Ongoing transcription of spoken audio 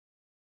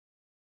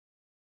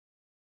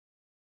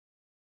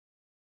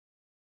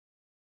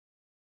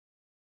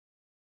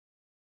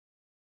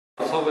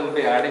also will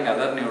be adding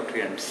other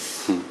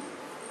nutrients,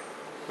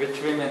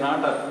 which we may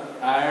not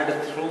add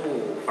through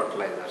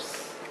fertilizers.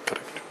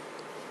 Correct.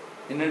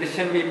 In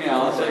addition, we may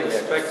also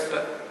expect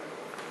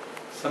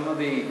some of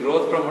the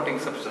growth promoting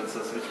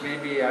substances which may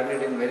be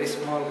added in very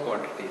small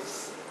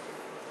quantities.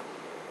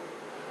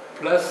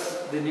 Plus,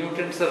 the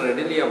nutrients are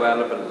readily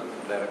available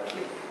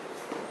directly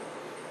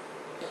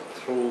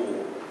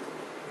through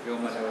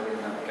human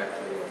urine and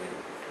cattle urine.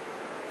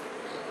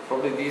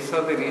 Probably these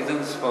are the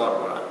reasons for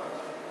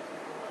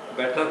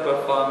better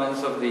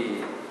performance of the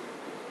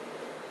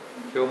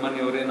human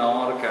urine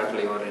or cattle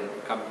urine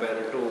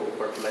compared to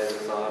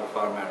fertilizers or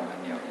farmyard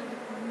manure.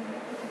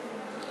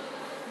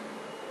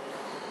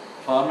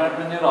 Farmyard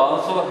manure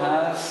also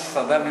has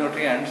other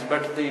nutrients,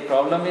 but the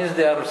problem is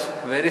they are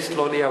very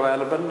slowly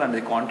available and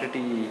the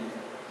quantity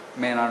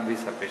may not be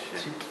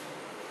sufficient.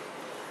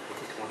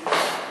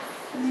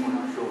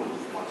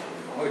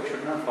 Oh, it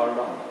should not fall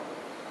down.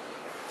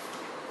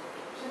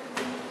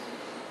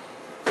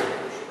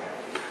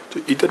 So,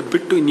 ಇದರ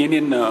ಬಿಟ್ಟು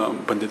ಇನ್ನೇನೇನು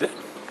ಬಂದಿದೆ?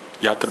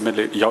 ಯಾವ್ದ್ರ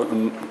ಮೇಲೆ ಯಾವ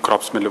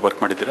crops ಮೇಲೆ work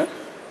ಮಾಡಿದ್ದೀರಾ?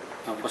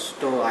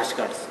 First ಆಶ್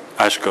cards.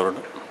 ಆಶ್ card.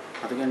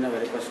 ಅದಕ್ಕಿಂತ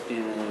very first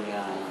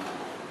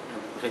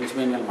French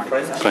bean ಮೇಲೆ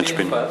ಮಾಡಿದ್ದೆ. French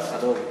bean.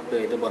 ಅದು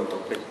ಇದು ಬಂತು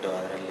ಬಿಟ್ಟು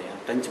ಅದರಲ್ಲಿ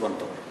ಟಂಚ್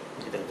ಬಂತು.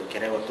 ಇದರದ್ದು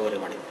ಕೆರೆ ಒತ್ತುವರಿ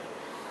ಮಾಡಿದ್ದೆ.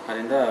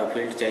 ಅದರಿಂದ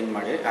ಫೀಲ್ಡ್ ಚೇಂಜ್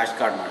ಮಾಡಿ ಆಶ್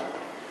ಕಾರ್ಡ್ ಮಾಡಿದೆ.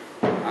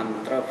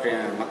 ಆನಂತರ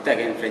ಮತ್ತೆ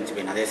ಅಗೇನ್ ಫ್ರೆಂಚ್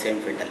ಬೀನ್ ಅದೇ ಸೇಮ್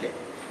ಫೀಲ್ಡಲ್ಲಿ.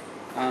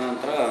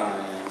 ಆನಂತರ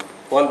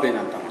ಪೋಲ್ ಬೀನ್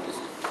ಅಂತ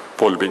ಮಾಡಿದೆ.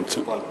 Pole beans.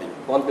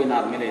 ಪೋಲ್ ಬೀನ್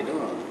ಆದಮೇಲೆ ಇದು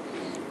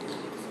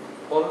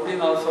Pole bean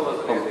also was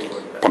really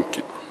good.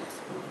 Pumpkin.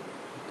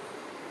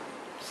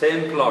 Same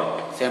plot.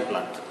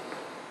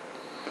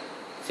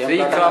 Three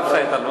crops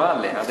ಆಯ್ತಲ್ವಾ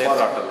ಅಲ್ಲಿ ಅದೇ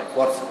plot ಅಲ್ಲಿ.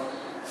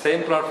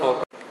 Same plot 4.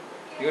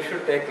 You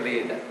should take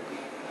lead.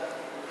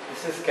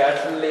 This is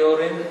cattle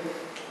urine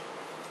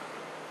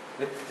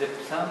with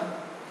gypsum.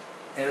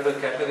 ಎರಡು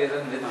cattle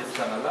urine with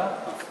gypsum ಅಲ್ಲ.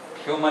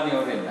 Human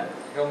urine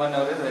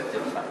with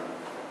gypsum.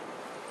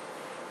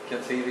 You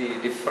can see the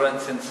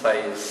difference in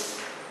size.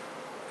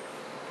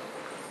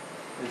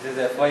 This is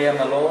FYM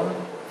alone,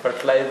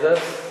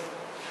 fertilizers,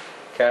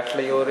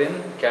 cattle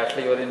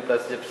urine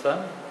plus gypsum,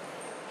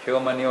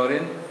 human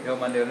urine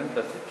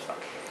plus gypsum.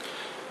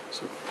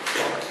 So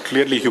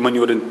clearly human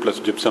urine plus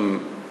gypsum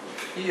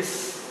is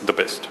the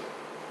best.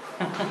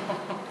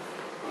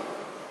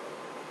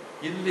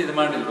 ಇಲ್ಲಿ ಇದು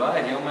ಮಾಡಿಲ್ವಾ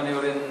human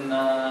urine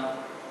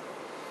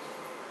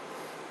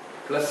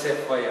plus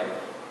FYM.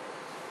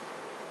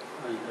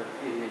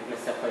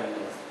 Plus FYM.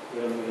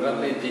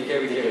 ಇವರಲ್ಲಿ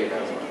GKVK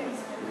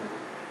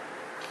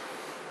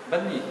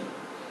ಬನ್ನಿ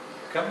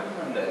ಕಮ್ಮಿ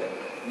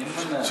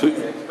ನಿಮ್ಮನ್ನು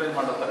explain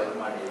ಮಾಡೋ ಥರ ಇದು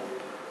ಮಾಡಿ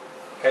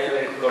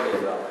ಕೈಯಲ್ಲಿ ಇಟ್ಕೊಳ್ಳಿ.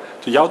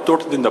 ಸೊ ಯಾವ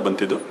ತೋಟದಿಂದ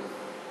ಬಂತಿದ್ದು?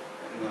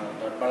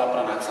 Doddaballapura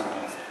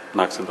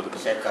ನಾಗಸಂದ್ರದ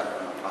Shekhar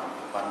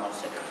farmer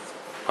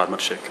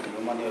Shekhar.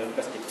 Human urine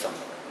plus gypsum.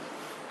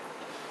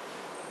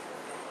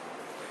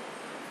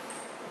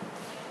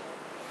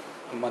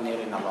 Human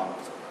urine alone.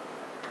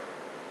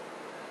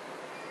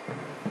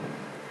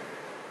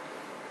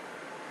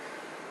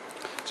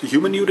 So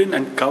human urine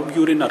and cow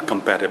urine are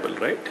comparable,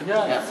 right?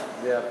 Yes,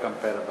 they are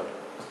comparable.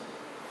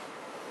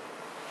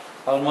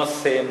 Almost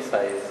same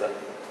size.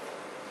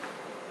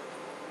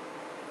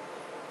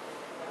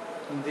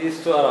 These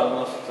two are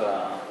almost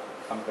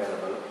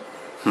comparable.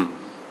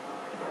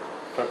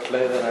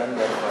 Fertilizer and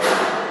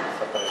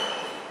separate.